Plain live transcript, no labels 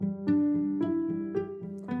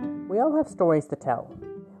all have stories to tell,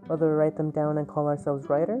 whether we write them down and call ourselves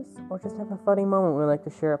writers, or just have a funny moment we like to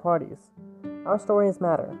share at parties. Our stories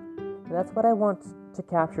matter, and that's what I want to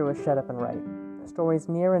capture with Shut Up and Write. Stories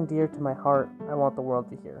near and dear to my heart I want the world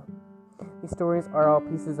to hear. These stories are all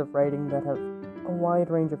pieces of writing that have a wide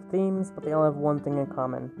range of themes, but they all have one thing in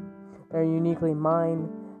common. They're uniquely mine,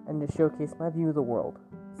 and to showcase my view of the world.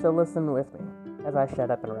 So listen with me as I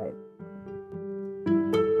shut up and write.